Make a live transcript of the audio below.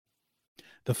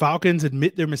The Falcons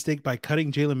admit their mistake by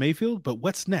cutting Jalen Mayfield, but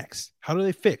what's next? How do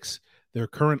they fix their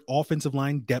current offensive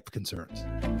line depth concerns?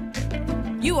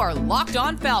 You are Locked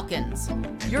On Falcons,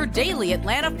 your daily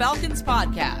Atlanta Falcons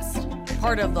podcast.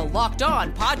 Part of the Locked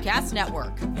On Podcast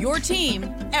Network, your team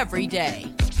every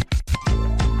day.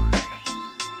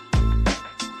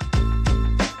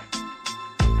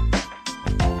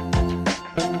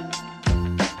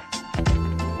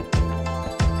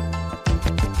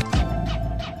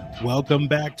 Welcome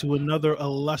back to another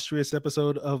illustrious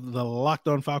episode of the Locked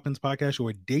On Falcons podcast,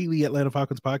 your daily Atlanta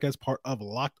Falcons podcast, part of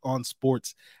Locked On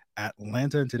Sports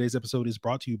Atlanta. And today's episode is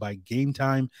brought to you by Game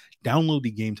Time. Download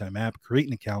the Game Time app, create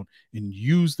an account, and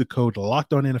use the code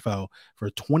LOCKEDONNFL for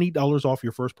 $20 off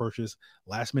your first purchase.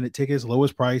 Last minute tickets,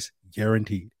 lowest price,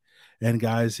 guaranteed. And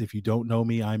guys, if you don't know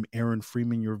me, I'm Aaron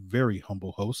Freeman, your very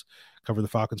humble host. Cover the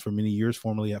Falcons for many years,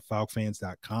 formerly at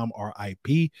falcfans.com, RIP.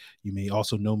 You may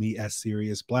also know me as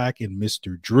Sirius Black and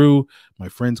Mr. Drew. My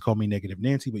friends call me Negative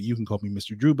Nancy, but you can call me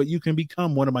Mr. Drew. But you can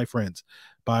become one of my friends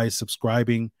by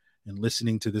subscribing and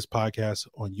listening to this podcast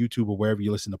on YouTube or wherever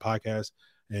you listen to podcasts,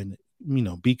 and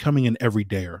becoming an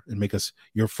everydayer and make us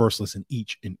your first listen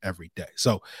each and every day.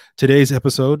 So today's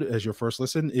episode, as your first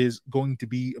listen, is going to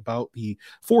be about the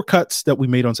 4 cuts that we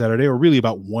made on Saturday, or really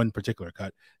about one particular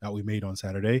cut that we made on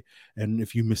Saturday. And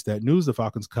if you missed that news, the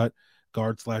Falcons cut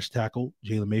guard/tackle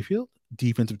Jalen Mayfield,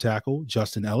 defensive tackle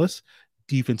Justin Ellis,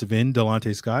 defensive end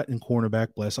Delonte Scott, and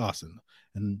cornerback Bless Austin.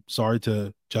 And sorry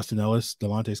to Justin Ellis,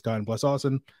 Delonte Scott, and Bless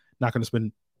Austin, not going to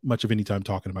spend much of any time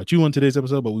talking about you on today's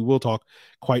episode, but we will talk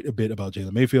quite a bit about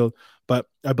Jalen Mayfield. But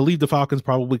I believe the Falcons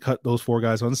probably cut those 4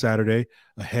 guys on Saturday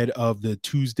ahead of the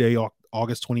Tuesday,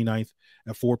 August 29th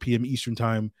at 4 p.m. Eastern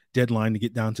time deadline to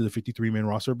get down to the 53-man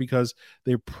roster, because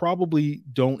they probably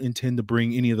don't intend to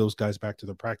bring any of those guys back to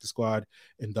the practice squad,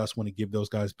 and thus want to give those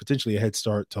guys potentially a head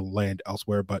start to land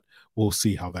elsewhere, but we'll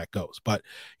see how that goes. But,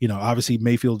 obviously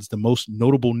Mayfield is the most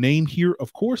notable name here,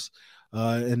 of course.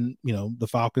 And the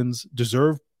Falcons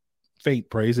deserve faint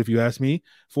praise, if you ask me,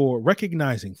 for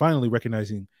finally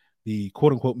recognizing the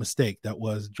quote-unquote mistake that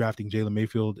was drafting Jalen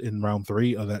Mayfield in round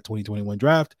 3 of that 2021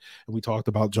 draft. And we talked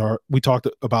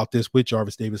about this with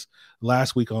Jarvis Davis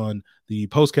last week on the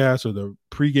postcast or the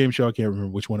pregame show. I can't remember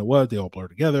which one it was. They all blur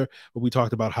together. But we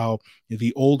talked about how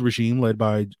the old regime, led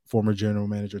by former general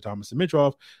manager Thomas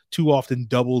Dimitroff, too often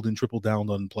doubled and tripled down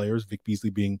on players, Vic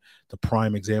Beasley being the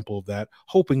prime example of that,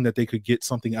 hoping that they could get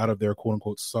something out of their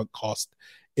quote-unquote sunk cost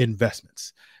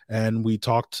investments. And we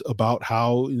talked about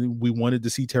how we wanted to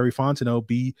see Terry Fontenot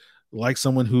be like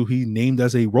someone who he named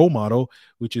as a role model,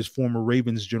 which is former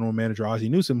Ravens general manager Ozzie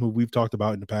Newsome, who we've talked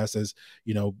about in the past as,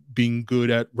 being good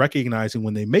at recognizing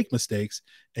when they make mistakes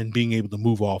and being able to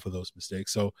move off of those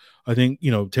mistakes. So I think,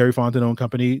 Terry Fontenot and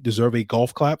company deserve a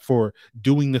golf clap for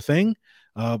doing the thing.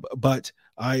 But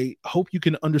I hope you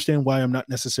can understand why I'm not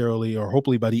necessarily, or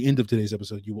hopefully by the end of today's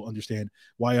episode, you will understand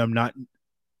why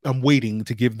I'm waiting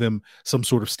to give them some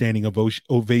sort of standing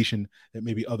ovation that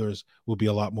maybe others will be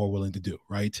a lot more willing to do,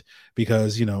 right?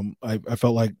 Because, I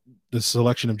felt like the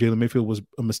selection of Jalen Mayfield was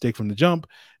a mistake from the jump.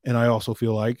 And I also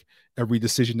feel like every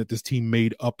decision that this team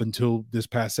made up until this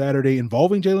past Saturday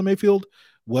involving Jalen Mayfield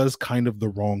was kind of the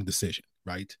wrong decision,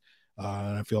 right?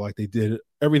 And I feel like they did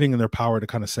everything in their power to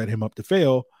kind of set him up to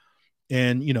fail.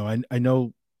 And, I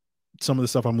know some of the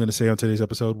stuff I'm going to say on today's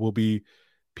episode will be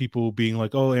people being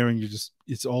like, oh, Aaron,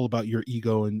 it's all about your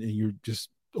ego and you're just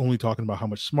only talking about how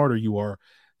much smarter you are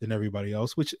than everybody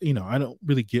else, which, I don't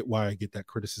really get why I get that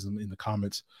criticism in the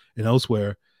comments and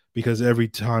elsewhere, because every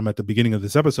time at the beginning of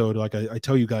this episode, like I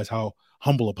tell you guys how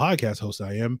humble a podcast host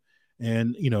I am.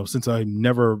 And, since I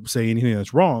never say anything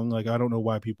that's wrong, like, I don't know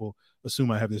why people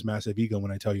assume I have this massive ego when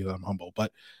I tell you that I'm humble.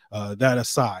 But that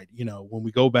aside, when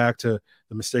we go back to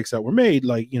the mistakes that were made,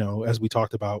 like, as we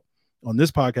talked about on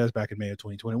this podcast back in May of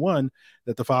 2021,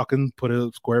 that the Falcons put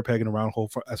a square peg in a round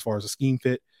hole as far as the scheme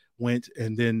fit went.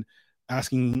 And then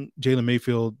asking Jalen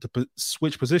Mayfield to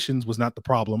switch positions was not the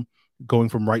problem, going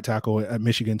from right tackle at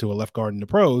Michigan to a left guard in the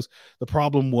pros. The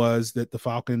problem was that the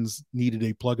Falcons needed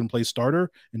a plug-and-play starter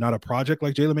and not a project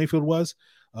like Jalen Mayfield was,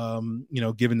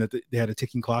 given that they had a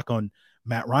ticking clock on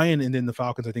Matt Ryan. And then the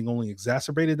Falcons, I think, only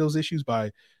exacerbated those issues by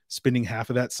spending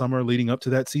half of that summer leading up to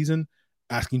that season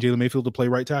asking Jalen Mayfield to play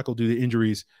right tackle due to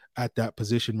injuries at that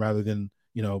position, rather than,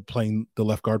 playing the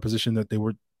left guard position that they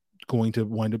were going to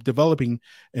wind up developing.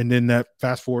 And then that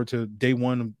fast forward to day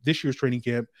 1 of this year's training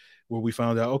camp, where we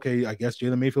found out, okay, I guess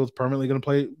Jalen Mayfield's permanently going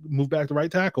to move back to right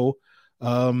tackle.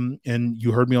 And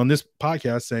you heard me on this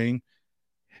podcast saying,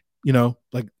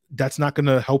 like, that's not going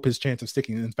to help his chance of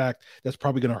sticking. In fact, that's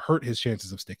probably going to hurt his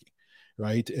chances of sticking.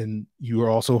 right? And you were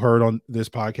also heard on this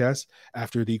podcast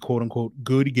after the quote unquote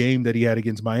good game that he had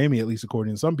against Miami, at least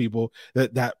according to some people,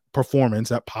 that performance,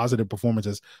 that positive performance,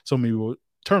 as so many people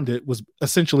termed it, was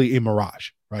essentially a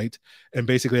mirage, right? And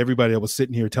basically everybody that was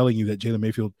sitting here telling you that Jalen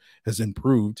Mayfield has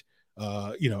improved,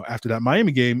 after that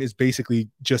Miami game is basically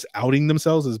just outing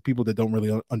themselves as people that don't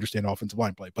really understand offensive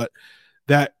line play. But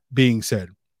that being said,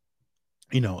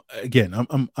 again,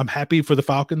 I'm happy for the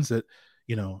Falcons that,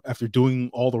 after doing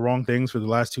all the wrong things for the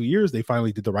last 2 years, they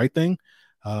finally did the right thing.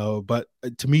 But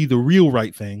to me, the real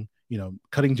right thing,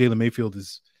 cutting Jalen Mayfield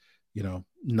is,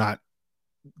 not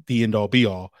the end all be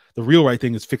all. The real right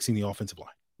thing is fixing the offensive line,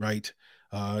 right?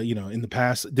 In the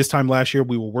past, this time last year,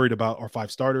 we were worried about our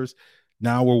 5 starters.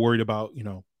 Now we're worried about,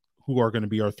 who are going to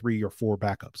be our 3 or 4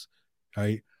 backups,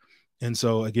 right? And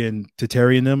so again, to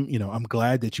Terry and them, I'm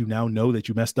glad that you now know that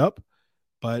you messed up.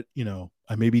 But,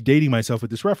 I may be dating myself with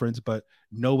this reference, but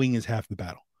knowing is half the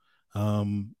battle.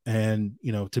 And,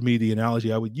 to me, the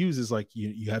analogy I would use is like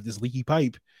you have this leaky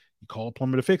pipe, you call a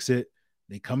plumber to fix it,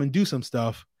 they come and do some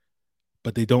stuff,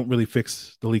 but they don't really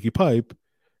fix the leaky pipe.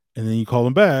 And then you call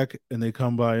them back and they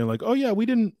come by and like, oh yeah, we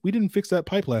didn't fix that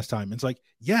pipe last time. And it's like,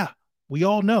 yeah, we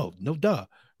all know, no duh,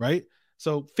 right?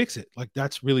 So fix it. Like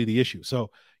that's really the issue. So,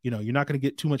 you're not going to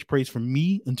get too much praise from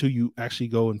me until you actually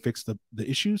go and fix the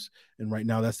issues. And right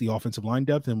now that's the offensive line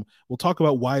depth. And we'll talk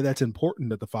about why that's important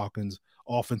that the Falcons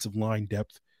offensive line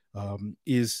depth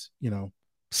is,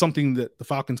 something that the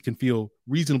Falcons can feel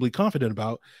reasonably confident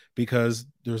about, because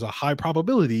there's a high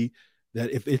probability that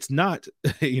if it's not,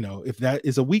 if that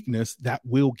is a weakness, that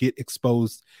will get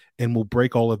exposed and we'll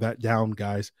break all of that down,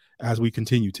 guys, as we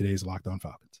continue today's Locked On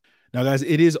Falcons. Now, guys,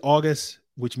 it is August,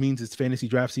 which means it's fantasy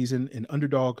draft season, and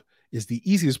Underdog is the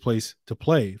easiest place to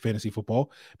play fantasy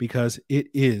football because it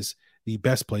is the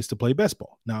best place to play best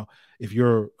ball. Now, if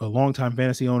you're a longtime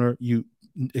fantasy owner, you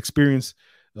experience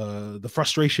the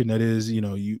frustration that is,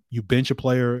 you bench a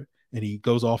player and he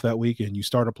goes off that week, and you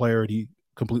start a player and he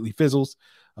completely fizzles.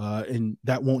 And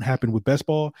that won't happen with best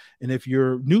ball. And if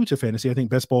you're new to fantasy, I think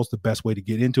best ball is the best way to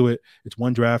get into it. It's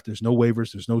one draft. There's no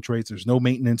waivers. There's no trades. There's no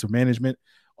maintenance or management.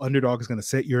 Underdog is going to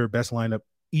set your best lineup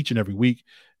each and every week.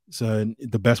 So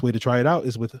the best way to try it out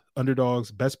is with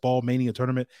Underdog's Best Ball Mania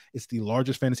tournament. It's the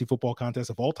largest fantasy football contest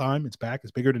of all time. It's back.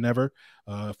 It's bigger than ever.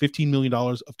 $15 million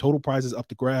of total prizes up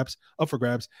for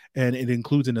grabs. And it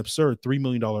includes an absurd $3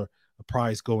 million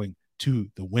prize going to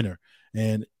the winner.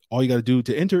 And all you got to do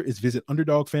to enter is visit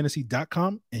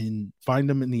underdogfantasy.com and find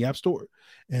them in the App Store.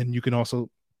 And you can also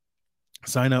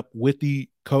sign up with the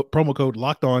promo code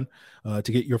Locked On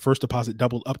to get your first deposit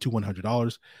doubled up to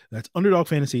 $100. That's Underdog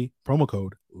Fantasy, promo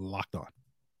code Locked On.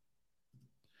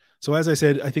 So as I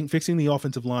said, I think fixing the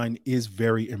offensive line is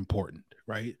very important,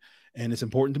 right? And it's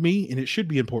important to me, and it should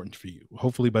be important for you.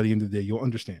 Hopefully by the end of the day, you'll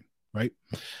understand. Right.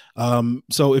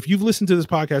 So if you've listened to this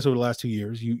podcast over the last 2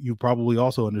 years, you probably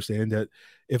also understand that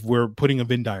if we're putting a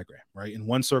Venn diagram, right, in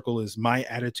one circle is my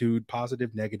attitude,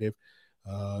 positive, negative,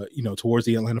 towards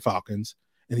the Atlanta Falcons.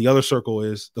 And the other circle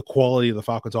is the quality of the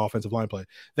Falcons offensive line play.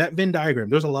 That Venn diagram,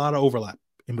 there's a lot of overlap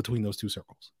in between those two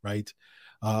circles. Right.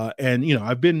 And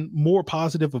I've been more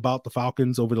positive about the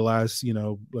Falcons over the last,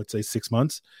 let's say 6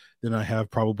 months than I have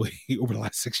probably over the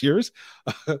last 6 years.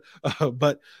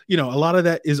 But, a lot of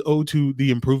that is owed to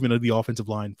the improvement of the offensive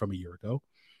line from a year ago.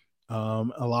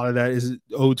 A lot of that is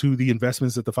owed to the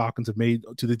investments that the Falcons have made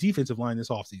to the defensive line this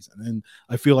offseason. And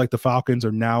I feel like the Falcons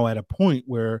are now at a point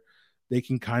where they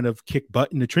can kind of kick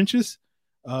butt in the trenches.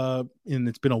 And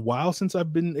it's been a while since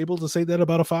I've been able to say that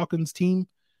about a Falcons team.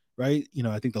 Right.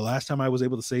 I think the last time I was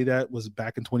able to say that was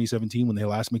back in 2017 when they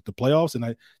last made the playoffs. And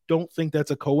I don't think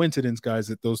that's a coincidence, guys,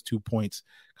 that those 2 points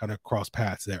kind of cross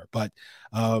paths there. But,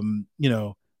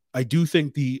 I do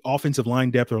think the offensive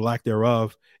line depth or lack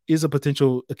thereof is a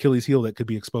potential Achilles heel that could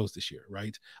be exposed this year.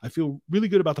 Right. I feel really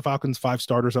good about the Falcons 5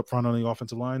 starters up front on the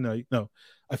offensive line.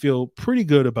 I feel pretty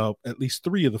good about at least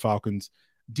 3 of the Falcons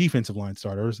defensive line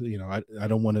starters. I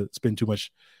don't want to spend too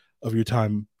much of your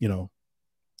time,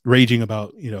 raging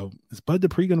about, is Bud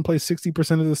Dupree going to play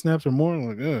 60% of the snaps or more?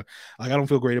 Like I don't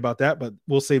feel great about that, but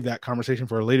we'll save that conversation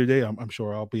for a later day. I'm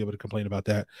sure I'll be able to complain about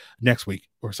that next week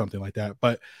or something like that.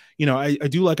 But, I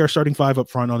do like our starting 5 up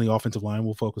front on the offensive line.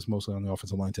 We'll focus mostly on the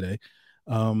offensive line today.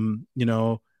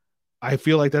 I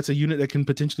feel like that's a unit that can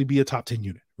potentially be a top 10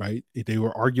 unit, right? They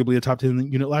were arguably a top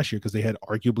 10 unit last year because they had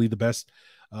arguably the best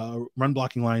run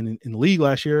blocking line in the league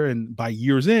last year. And by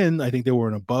years in, I think they were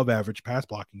an above average pass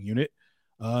blocking unit.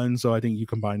 And so I think you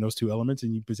combine those 2 elements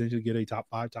and you potentially get a top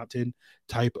 5, top 10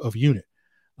 type of unit.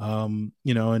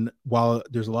 And while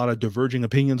there's a lot of diverging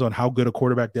opinions on how good a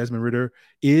quarterback Desmond Ridder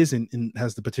is and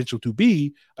has the potential to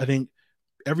be, I think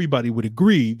everybody would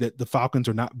agree that the Falcons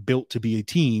are not built to be a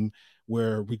team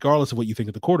where, regardless of what you think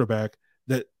of the quarterback,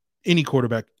 that any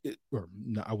quarterback, or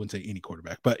no, I wouldn't say any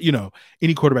quarterback, but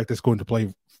any quarterback that's going to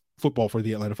play football for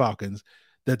the Atlanta Falcons,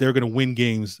 that they're going to win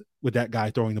games with that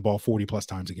guy throwing the ball 40 plus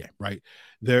times a game, right?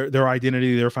 Their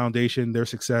identity, their foundation, their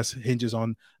success hinges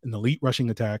on an elite rushing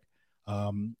attack,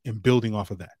 and building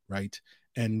off of that, right?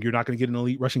 And you're not going to get an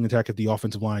elite rushing attack if the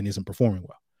offensive line isn't performing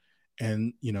well.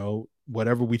 And,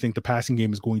 whatever we think the passing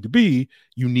game is going to be,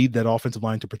 you need that offensive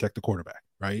line to protect the quarterback,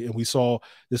 right? And we saw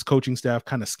this coaching staff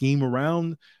kind of scheme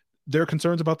around their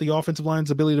concerns about the offensive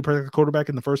line's ability to protect the quarterback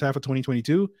in the first half of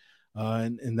 2022.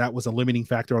 And that was a limiting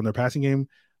factor on their passing game.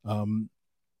 And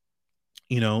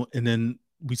then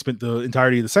we spent the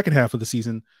entirety of the second half of the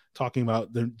season talking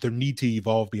about their need to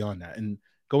evolve beyond that. And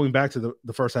going back to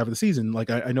the first half of the season, like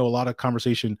I know a lot of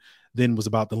conversation then was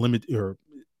about the limit, or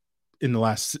in the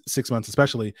last 6 months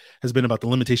especially, has been about the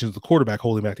limitations of the quarterback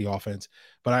holding back the offense.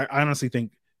 But I honestly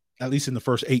think, at least in the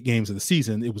first 8 games of the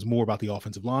season, it was more about the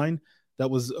offensive line. That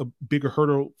was a bigger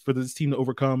hurdle for this team to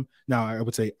overcome. Now, I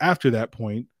would say after that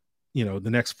point, the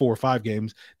next 4 or 5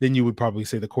 games, then you would probably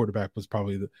say the quarterback was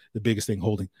probably the biggest thing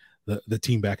holding the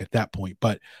team back at that point.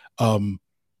 But,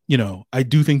 I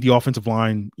do think the offensive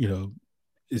line,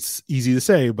 it's easy to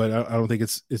say, but I don't think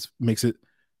it makes it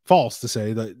false to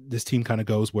say that this team kind of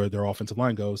goes where their offensive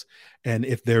line goes. And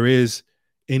if there is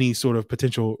any sort of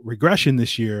potential regression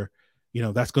this year,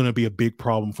 that's going to be a big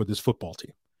problem for this football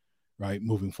team, right,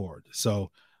 moving forward. So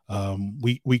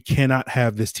we cannot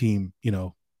have this team,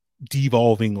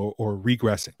 devolving or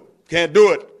regressing. Can't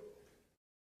do it.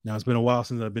 Now, it's been a while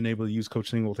since I've been able to use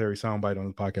Coach Singletary soundbite on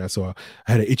the podcast, so I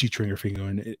had an itchy trigger finger,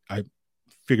 and I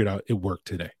figured out it worked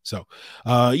today. So,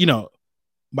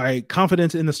 my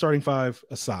confidence in the starting 5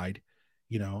 aside,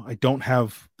 I don't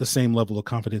have the same level of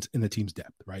confidence in the team's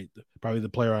depth, right? Probably the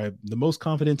player I have the most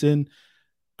confidence in,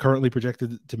 currently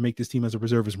projected to make this team as a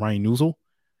reserve, is Ryan Newsel,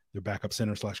 their backup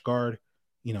center / guard.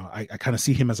 I kind of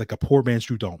see him as like a poor man's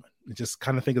Drew Dalman. I just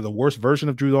kind of think of the worst version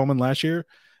of Drew Dalman last year,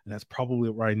 and that's probably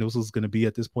what Ryan Newsel is going to be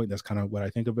at this point. That's kind of what I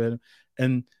think of it.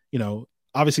 And,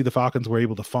 obviously the Falcons were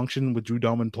able to function with Drew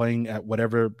Dalman playing at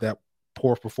whatever that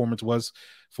poor performance was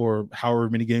for however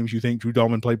many games you think Drew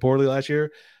Dalman played poorly last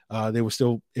year. They were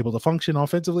still able to function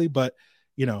offensively, but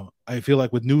I feel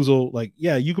like with Newsel, like,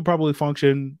 yeah, you could probably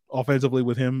function offensively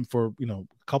with him for, a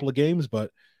couple of games,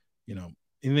 but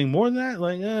anything more than that,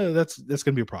 like, that's going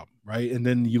to be a problem. Right. And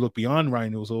then you look beyond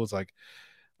Ryan Newsel, it's like,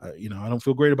 I don't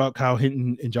feel great about Kyle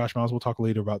Hinton and Josh Miles. We'll talk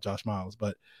later about Josh Miles,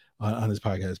 but on this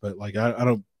podcast, but like,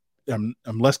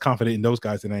 I'm less confident in those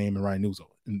guys than I am in Ryan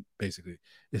Newsel. And basically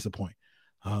it's the point.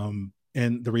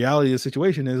 And the reality of the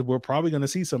situation is we're probably going to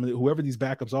see some of whoever these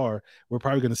backups are, we're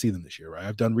probably going to see them this year, right?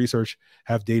 I've done research,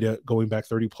 have data going back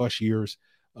 30 plus years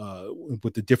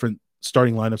with the different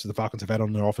starting lineups that the Falcons have had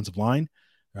on their offensive line,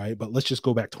 right? But let's just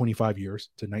go back 25 years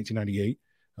to 1998.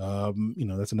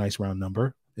 That's a nice round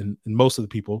number. And most of the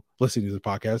people listening to the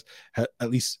podcast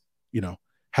at least,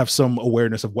 have some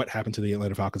awareness of what happened to the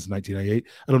Atlanta Falcons in 1998.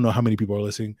 I don't know how many people are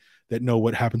listening that know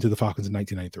what happened to the Falcons in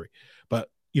 1993, but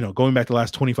going back the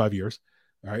last 25 years,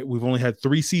 all right, we've only had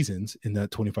 3 seasons in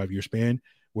that 25-year span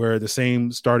where the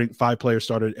same starting 5 players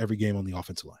started every game on the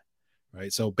offensive line,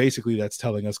 right? So basically that's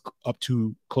telling us up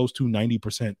to close to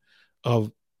 90%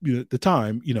 of the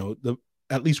time,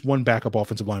 at least one backup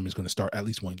offensive lineman is going to start at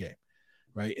least one game,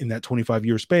 right? In that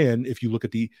 25-year span, if you look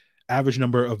at the average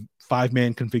number of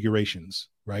 5-man configurations,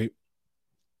 right,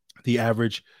 the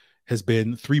average has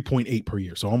been 3.8 per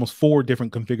year. So almost 4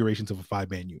 different configurations of a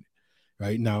 5-man unit.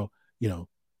 Right now,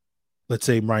 let's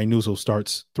say Ryan Newsel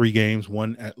starts 3 games,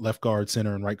 one at left guard,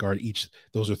 center, and right guard each.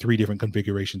 Those are 3 different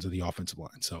configurations of the offensive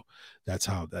line. So that's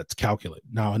how that's calculated.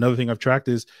 Now, another thing I've tracked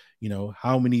is,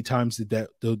 how many times did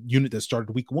the unit that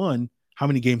started week 1, how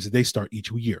many games did they start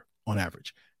each year on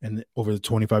average? And over the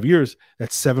 25 years,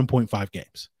 that's 7.5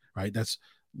 games, right? That's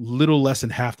little less than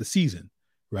half the season,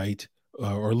 right?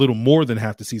 Or a little more than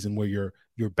half the season where your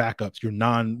backups, your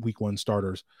non-week 1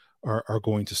 starters are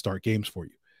going to start games for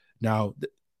you. Now,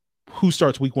 who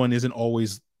starts week 1 isn't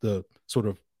always the sort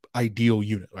of ideal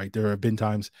unit, right? There have been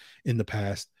times in the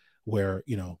past where,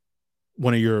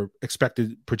 one of your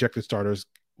projected starters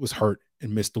was hurt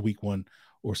and missed the week 1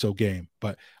 or so game.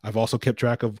 But I've also kept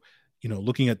track of,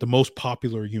 looking at the most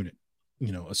popular unit,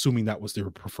 assuming that was their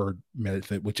preferred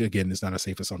method, which again is not a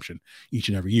safe assumption each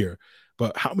and every year.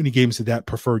 But how many games did that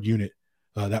preferred unit,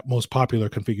 that most popular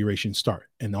configuration start?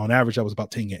 And on average, that was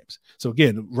about 10 games. So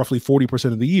again, roughly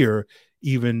 40% of the year,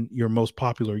 even your most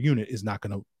popular unit is not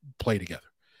going to play together.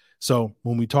 So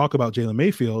when we talk about Jalen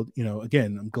Mayfield,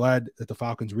 again, I'm glad that the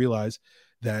Falcons realize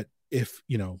that if,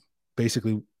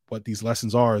 basically what these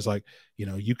lessons are is like,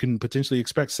 you can potentially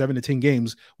expect 7 to 10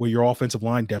 games where your offensive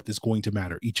line depth is going to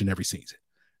matter each and every season.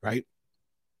 Right.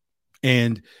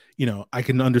 And, I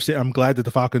can understand. I'm glad that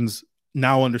the Falcons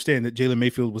now understand that Jalen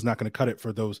Mayfield was not going to cut it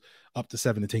for those up to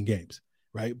 7 to 10 games.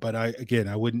 Right. But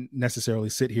I wouldn't necessarily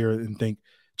sit here and think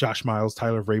Josh Miles,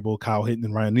 Tyler Vrabel, Kyle Hinton,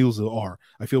 and Ryan Neal are.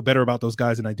 I feel better about those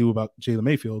guys than I do about Jalen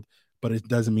Mayfield, but it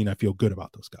doesn't mean I feel good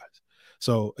about those guys.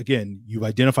 So again, you've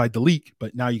identified the leak,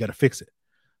 but now you got to fix it.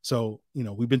 So,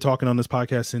 we've been talking on this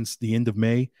podcast since the end of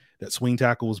May that swing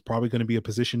tackle is probably going to be a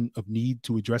position of need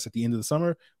to address at the end of the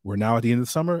summer. We're now at the end of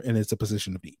the summer, and it's a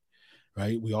position of need,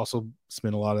 right? We also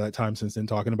spent a lot of that time since then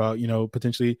talking about,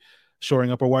 potentially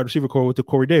shoring up our wide receiver core with the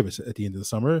Corey Davis at the end of the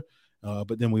summer.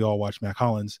 But then we all watched Mac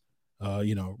Hollins,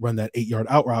 run that 8-yard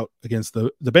out route against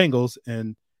the Bengals.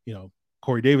 And,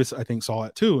 Corey Davis, I think, saw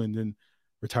it too, and then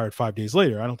retired 5 days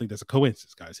later. I don't think that's a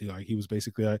coincidence, guys. He was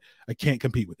basically, I can't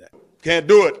compete with that. Can't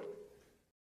do it.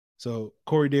 So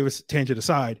Corey Davis, tangent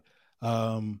aside,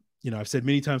 I've said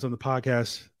many times on the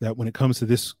podcast that when it comes to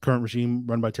this current regime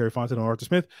run by Terry Fontenot and Arthur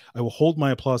Smith, I will hold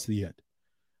my applause to the end.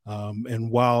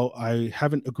 And while I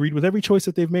haven't agreed with every choice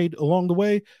that they've made along the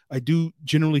way, I do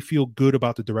generally feel good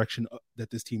about the direction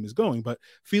that this team is going. But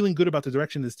feeling good about the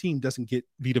direction of this team doesn't get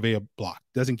Vita Vea blocked,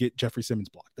 doesn't get Jeffrey Simmons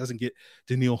blocked, doesn't get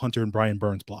Daniil Hunter and Brian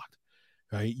Burns blocked,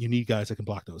 right? You need guys that can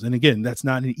block those. And again, that's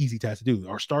not an easy task to do.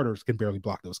 Our starters can barely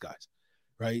block those guys,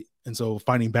 right? And so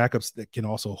finding backups that can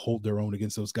also hold their own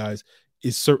against those guys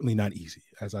is certainly not easy.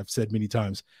 As I've said many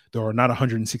times, there are not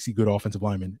 160 good offensive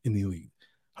linemen in the league.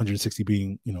 160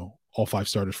 being, all 5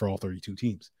 starters for all 32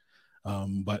 teams.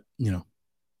 But,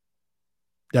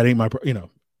 that ain't it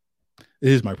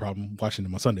is my problem watching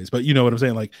them on Sundays. But you know what I'm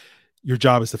saying? Like, your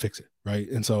job is to fix it, right?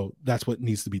 And so that's what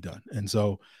needs to be done. And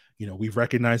so, we've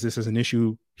recognized this as an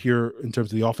issue here in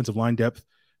terms of the offensive line depth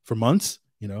for months.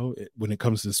 When it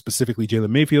comes to specifically Jalen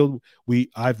Mayfield,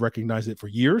 I've recognized it for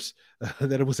years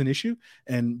that it was an issue.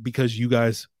 And because you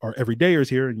guys are everydayers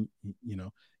here and,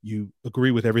 you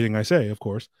agree with everything I say, of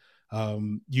course,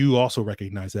 you also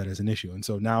recognize that as an issue. And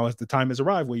so now as the time has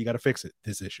arrived where you got to fix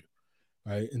this issue.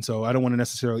 Right. And so I don't want to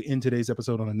necessarily end today's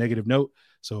episode on a negative note.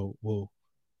 So we'll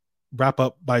wrap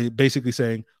up by basically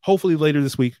saying, hopefully later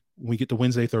this week, when we get to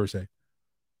Wednesday, Thursday,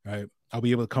 right, I'll be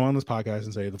able to come on this podcast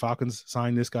and say the Falcons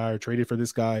signed this guy or traded for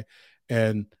this guy.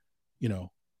 And,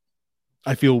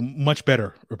 I feel much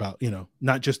better about,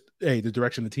 not just, hey, the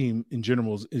direction the team in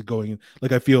general is going in.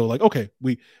 Like, I feel like, okay,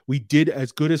 we did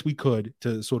as good as we could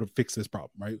to sort of fix this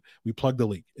problem, right? We plugged the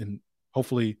leak, and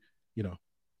hopefully,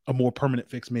 a more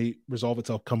permanent fix may resolve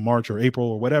itself come March or April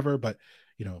or whatever. But,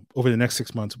 over the next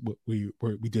 6 months, we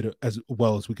did it as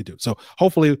well as we could do. So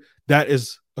hopefully that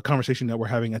is a conversation that we're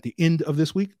having at the end of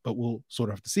this week, but we'll sort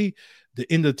of have to see. The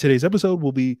end of today's episode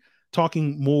will be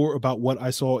talking more about what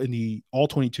I saw in the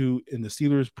All-22 in the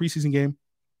Steelers preseason game,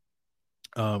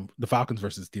 the Falcons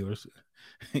versus Steelers,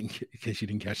 in case you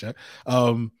didn't catch that.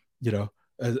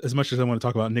 As much as I want to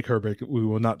talk about Nick Herbig, we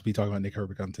will not be talking about Nick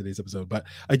Herbig on today's episode. But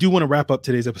I do want to wrap up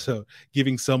today's episode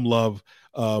giving some love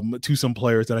to some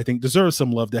players that I think deserve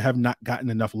some love that have not gotten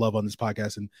enough love on this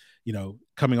podcast. And,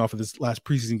 coming off of this last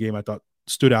preseason game, I thought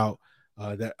stood out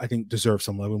that I think deserve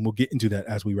some love. And we'll get into that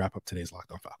as we wrap up today's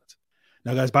Locked On Falcons.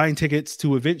 Now, guys, buying tickets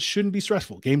to events shouldn't be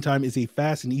stressful. Game Time is a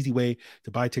fast and easy way to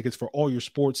buy tickets for all your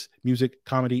sports, music,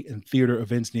 comedy, and theater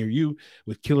events near you.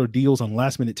 With killer deals on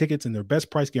last-minute tickets and their best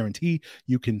price guarantee,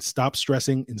 you can stop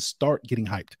stressing and start getting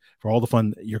hyped for all the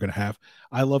fun that you're going to have.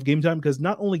 I love Game Time because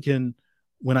not only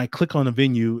when I click on a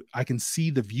venue, I can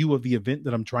see the view of the event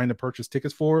that I'm trying to purchase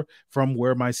tickets for from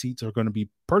where my seats are going to be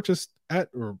purchased at.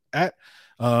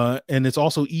 And it's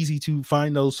also easy to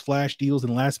find those flash deals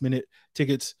and last-minute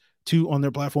tickets on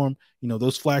their platform.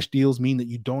 Those flash deals mean that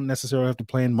you don't necessarily have to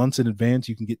plan months in advance.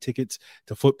 You can get tickets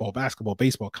to football, basketball,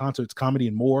 baseball, concerts, comedy,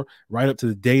 and more right up to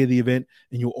the day of the event,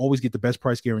 and you'll always get the best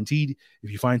price guaranteed.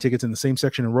 If you find tickets in the same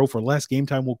section and row for less, Game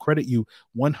Time will credit you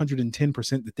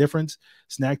 110% the difference.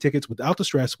 Snag tickets without the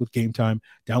stress with Game Time.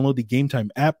 Download the Game Time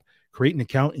app, create an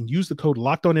account, and use the code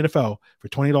LOCKEDONNFL for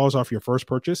 $20 off your first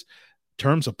purchase.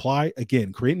 Terms apply.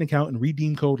 Again, create an account and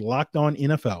redeem code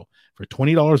LOCKEDONNFL for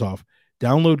 $20 off.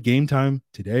 Download Game Time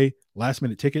today. Last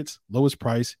minute tickets, lowest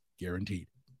price guaranteed.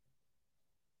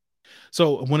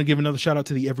 So I want to give another shout out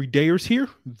to the everydayers here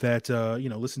that,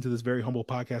 listen to this very humble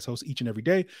podcast host each and every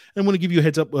day. And I want to give you a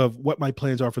heads up of what my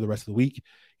plans are for the rest of the week.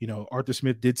 Arthur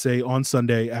Smith did say on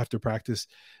Sunday after practice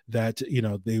that,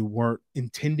 they weren't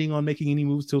intending on making any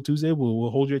moves till Tuesday.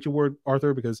 We'll hold you at your word,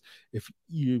 Arthur, because if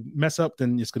you mess up,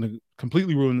 then it's going to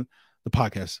completely ruin the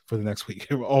podcast for the next week,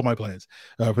 all my plans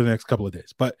for the next couple of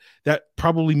days. But that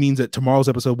probably means that tomorrow's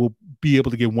episode will be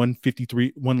able to get one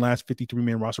last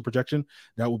 53-man roster projection.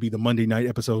 That will be the Monday night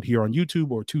episode here on YouTube,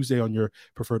 or Tuesday on your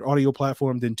preferred audio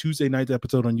platform. Then Tuesday night's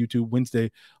episode on YouTube, Wednesday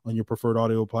on your preferred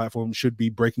audio platform, should be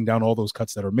breaking down all those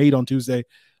cuts that are made on Tuesday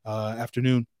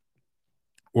afternoon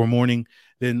or morning.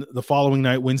 Then the following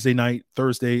night, Wednesday night,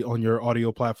 Thursday on your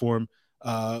audio platform.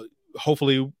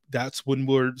 Hopefully that's when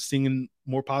we're singing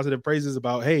more positive praises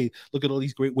about, hey, look at all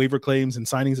these great waiver claims and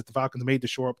signings that the Falcons made to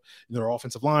shore up their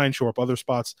offensive line, shore up other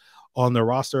spots on their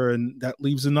roster. And that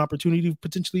leaves an opportunity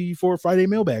potentially for a Friday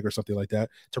mailbag or something like that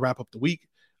to wrap up the week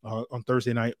on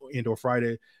Thursday night and or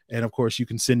Friday. And of course, you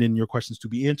can send in your questions to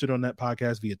be answered on that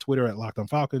podcast via Twitter at Locked On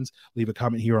Falcons. Leave a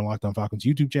comment here on Locked On Falcons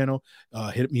YouTube channel.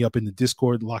 Hit me up in the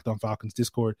Discord, Locked On Falcons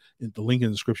Discord, the link in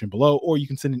the description below, or you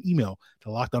can send an email to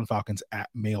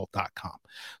lockedonfalcons@mail.com.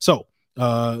 So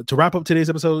to wrap up today's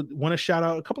episode, want to shout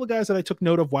out a couple of guys that I took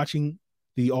note of watching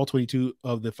the all 22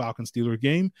 of the Falcons-Steelers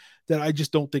game that I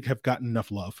just don't think have gotten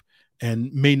enough love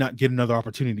and may not get another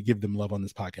opportunity to give them love on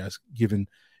this podcast, given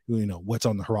what's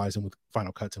on the horizon with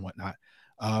final cuts and whatnot.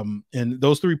 And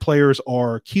those three players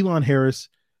are Keelan Harris,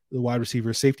 the wide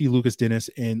receiver, safety Lucas Dennis,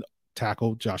 and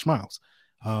tackle Josh Miles.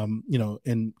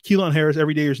 And Keelan Harris,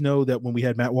 everydayers know that when we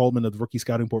had Matt Waldman of the Rookie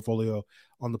Scouting Portfolio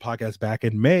on the podcast back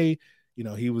in May,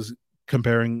 he was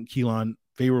comparing Keelan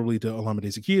favorably to Olamide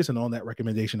Zaccheaus, and on that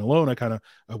recommendation alone,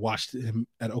 I watched him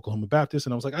at Oklahoma Baptist,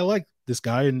 and I was like, I like this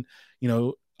guy. And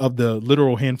of the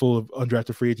literal handful of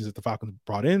undrafted free agents that the Falcons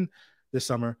brought in this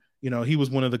summer, he was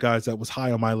one of the guys that was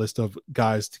high on my list of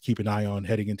guys to keep an eye on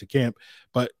heading into camp,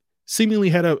 but seemingly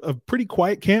had a pretty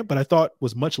quiet camp, but I thought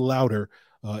was much louder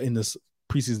in this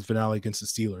preseason finale against the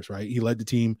Steelers, right? He led the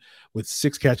team with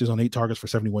 6 catches on 8 targets for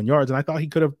 71 yards. And I thought he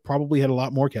could have probably had a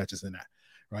lot more catches than that,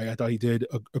 right? I thought he did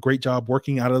a great job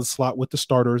working out of the slot with the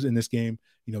starters in this game.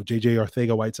 JJ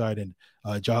Arcega-Whiteside and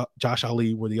Josh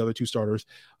Ali were the other 2 starters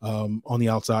on the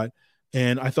outside.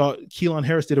 And I thought Keelan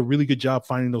Harris did a really good job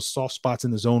finding those soft spots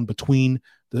in the zone between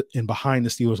and behind the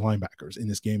Steelers linebackers in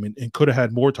this game, and could have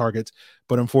had more targets.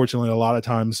 But unfortunately, a lot of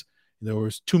times there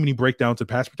was too many breakdowns in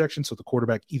pass protection. So the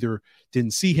quarterback either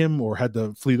didn't see him or had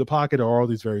to flee the pocket, or all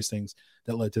these various things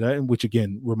that led to that. And which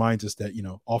again reminds us that,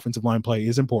 offensive line play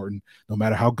is important. No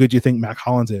matter how good you think Mac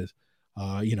Hollins is,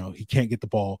 he can't get the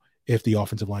ball if the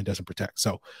offensive line doesn't protect.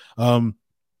 So,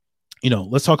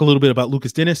 let's talk a little bit about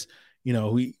Lucas Dennis.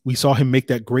 We saw him make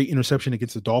that great interception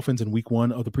against the Dolphins in week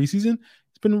 1 of the preseason.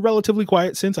 It's been relatively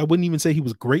quiet since. I wouldn't even say he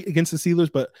was great against the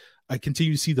Steelers, but I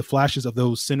continue to see the flashes of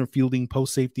those center fielding,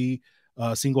 post safety,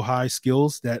 single high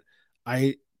skills that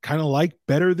I kind of like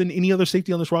better than any other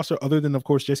safety on this roster, other than, of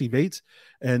course, Jesse Bates.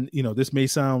 And, this may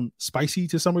sound spicy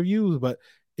to some of you, but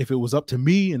if it was up to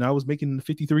me and I was making the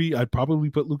 53, I'd probably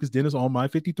put Lucas Dennis on my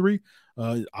 53.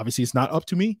 Obviously, it's not up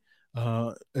to me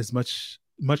as much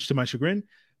to my chagrin.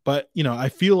 But, I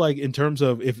feel like in terms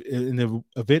of if in the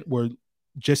event where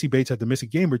Jesse Bates had to miss a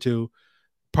game or two,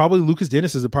 probably Lucas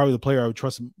Dennis is probably the player I would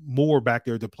trust more back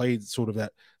there to play sort of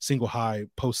that single high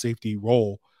post safety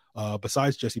role.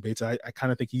 Besides Jesse Bates, I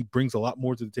kind of think he brings a lot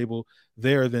more to the table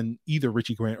there than either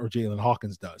Richie Grant or Jalen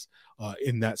Hawkins does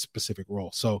in that specific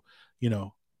role. So,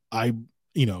 I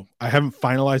haven't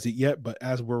finalized it yet, but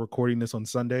as we're recording this on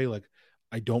Sunday,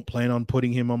 I don't plan on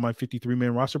putting him on my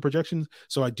 53-man roster projections.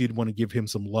 So I did want to give him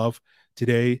some love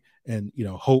today and,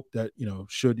 hope that,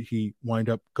 should he wind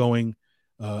up going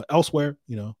elsewhere,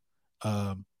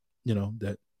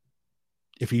 that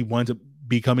if he winds up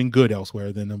becoming good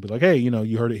elsewhere, then they'll be like, hey,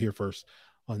 you heard it here first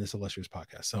on this illustrious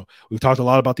podcast. So we've talked a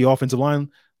lot about the offensive line.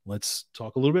 Let's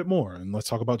talk a little bit more, and let's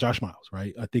talk about Josh Miles,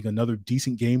 right? I think another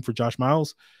decent game for Josh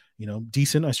Miles,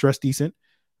 decent. I stress decent.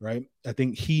 Right. I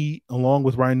think he, along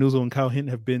with Ryan Nuzzo and Kyle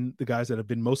Hinton, have been the guys that have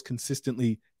been most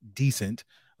consistently decent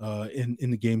in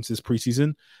the games this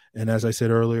preseason. And as I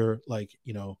said earlier, they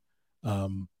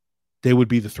would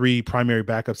be the 3 primary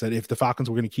backups that if the Falcons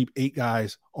were going to keep 8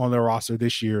 guys on their roster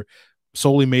this year,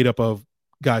 solely made up of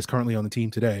guys currently on the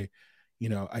team today,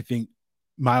 I think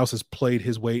Miles has played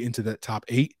his way into that top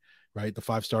 8, right? The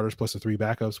 5 starters plus the 3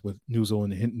 backups, with Nuzzo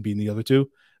and Hinton being the other 2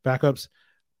 backups.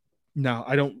 Now,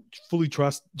 I don't fully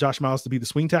trust Josh Miles to be the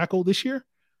swing tackle this year,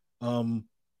 but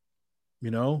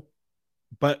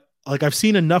I've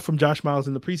seen enough from Josh Miles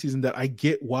in the preseason that I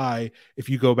get why, if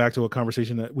you go back to a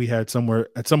conversation that we had somewhere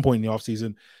at some point in the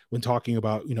offseason when talking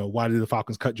about, why did the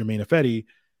Falcons cut Jermaine Ifedi,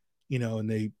 and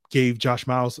they gave Josh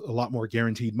Miles a lot more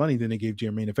guaranteed money than they gave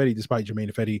Jermaine Ifedi, despite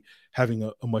Jermaine Ifedi having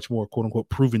a much more quote unquote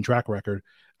proven track record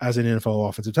as an NFL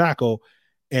offensive tackle.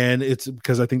 And it's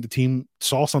because I think the team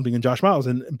saw something in Josh Miles.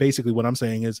 And basically what I'm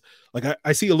saying is, like,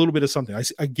 I see a little bit of something.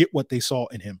 I get what they saw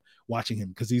in him, watching him,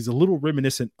 because he's a little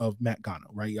reminiscent of Matt Gano,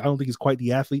 right? I don't think he's quite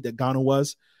the athlete that Gano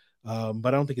was, but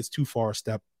I don't think it's too far a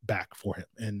step back for him.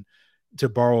 And to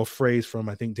borrow a phrase from,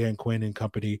 I think, Dan Quinn and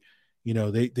company,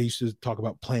 they used to talk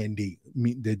about plan D,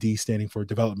 the D standing for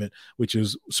development, which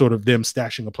is sort of them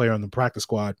stashing a player on the practice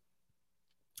squad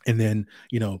and then,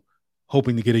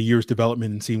 hoping to get a year's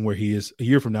development and seeing where he is a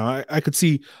year from now. I could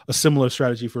see a similar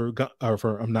strategy for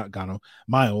I'm not Gano,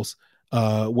 Miles,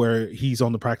 where he's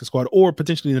on the practice squad or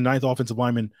potentially the 9th offensive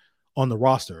lineman on the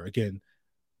roster. Again,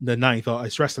 the 9th, I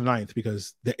stress the 9th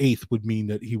because the 8th would mean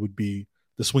that he would be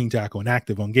the swing tackle and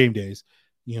active on game days.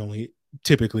 You only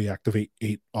typically activate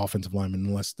 8 offensive linemen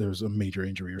unless there's a major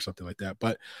injury or something like that.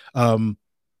 But,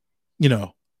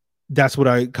 that's what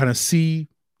I kind of see,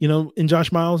 in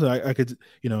Josh Miles. I could,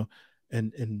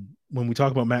 and when we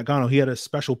talk about Matt Gano, he had a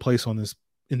special place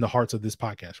in the hearts of this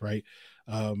podcast, right?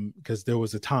 Because there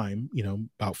was a time,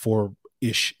 about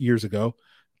 4-ish years ago,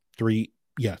 3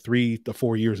 to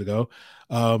 4 years ago,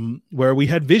 where we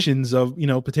had visions of,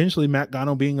 potentially Matt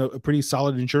Gano being a pretty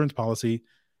solid insurance policy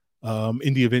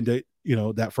in the event that,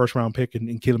 that first round pick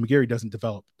and Caleb McGarry doesn't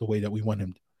develop the way that we want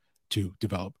him to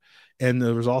develop. And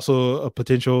there was also a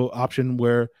potential option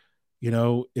where,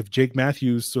 if Jake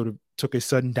Matthews sort of took a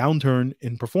sudden downturn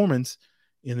in performance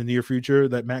in the near future,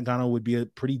 that Matt Gano would be a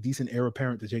pretty decent heir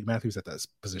apparent to Jake Matthews at that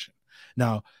position.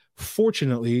 Now,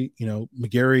 fortunately,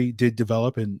 McGarry did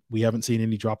develop, and we haven't seen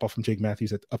any drop off from Jake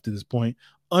Matthews up to this point.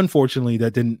 Unfortunately,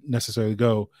 that didn't necessarily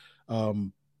go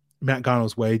Matt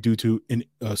Gano's way due to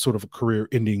a sort of a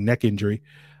career-ending neck injury.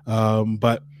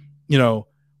 But when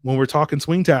we're talking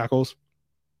swing tackles,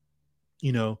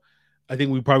 I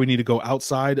think we probably need to go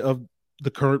outside of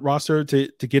the current roster to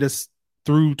get us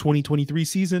through 2023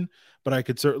 season. But I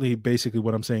could certainly, basically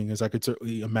what I'm saying is I could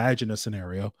certainly imagine a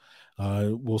scenario.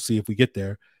 We'll see if we get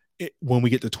there when we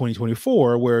get to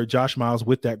 2024, where Josh Miles,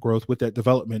 with that growth, with that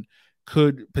development,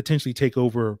 could potentially take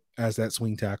over as that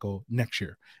swing tackle next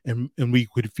year. And we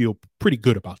could feel pretty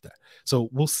good about that. So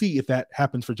we'll see if that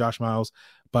happens for Josh Miles.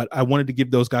 But I wanted to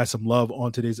give those guys some love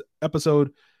on today's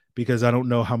episode, because I don't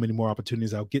know how many more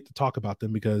opportunities I'll get to talk about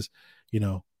them, because,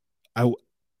 I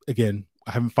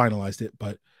haven't finalized it,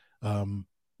 but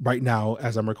right now,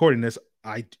 as I'm recording this,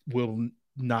 I will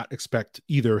not expect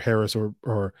either Harris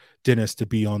or Dennis to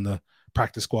be on the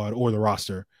practice squad or the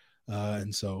roster.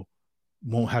 And so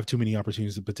won't have too many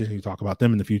opportunities to potentially talk about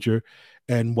them in the future.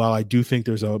 And while I do think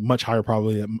there's a much higher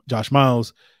probability that Josh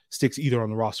Miles sticks either on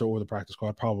the roster or the practice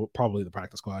squad, probably the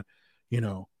practice squad,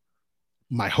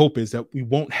 my hope is that we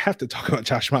won't have to talk about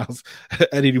Josh Miles at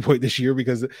any point this year,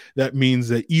 because that means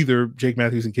that either Jake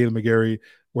Matthews and Caleb McGarry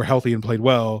were healthy and played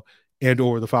well, and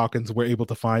or the Falcons were able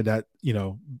to find that,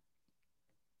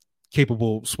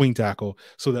 capable swing tackle,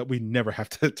 so that we never have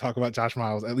to talk about Josh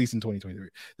Miles, at least in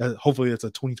 2023. Hopefully that's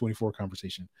a 2024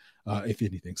 conversation, if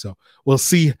anything. So we'll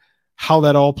see how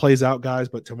that all plays out, guys.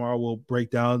 But tomorrow we'll break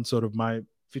down sort of my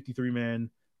 53-man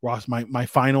roster, my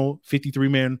final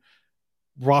 53-man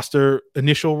roster.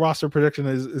 Initial roster projection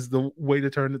is the way to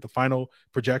turn it. The final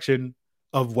projection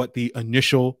of what the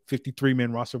initial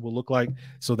 53-man roster will look like.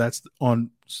 So that's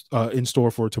in store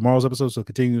for tomorrow's episode. So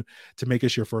continue to make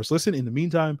us your first listen. In the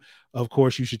meantime, of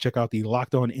course, you should check out the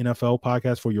Locked On NFL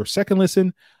podcast for your second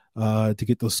listen, to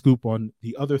get the scoop on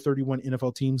the other 31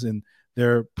 NFL teams and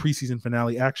their preseason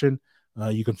finale action.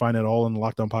 You can find it all on the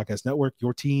Locked On Podcast Network,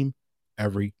 your team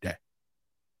every day.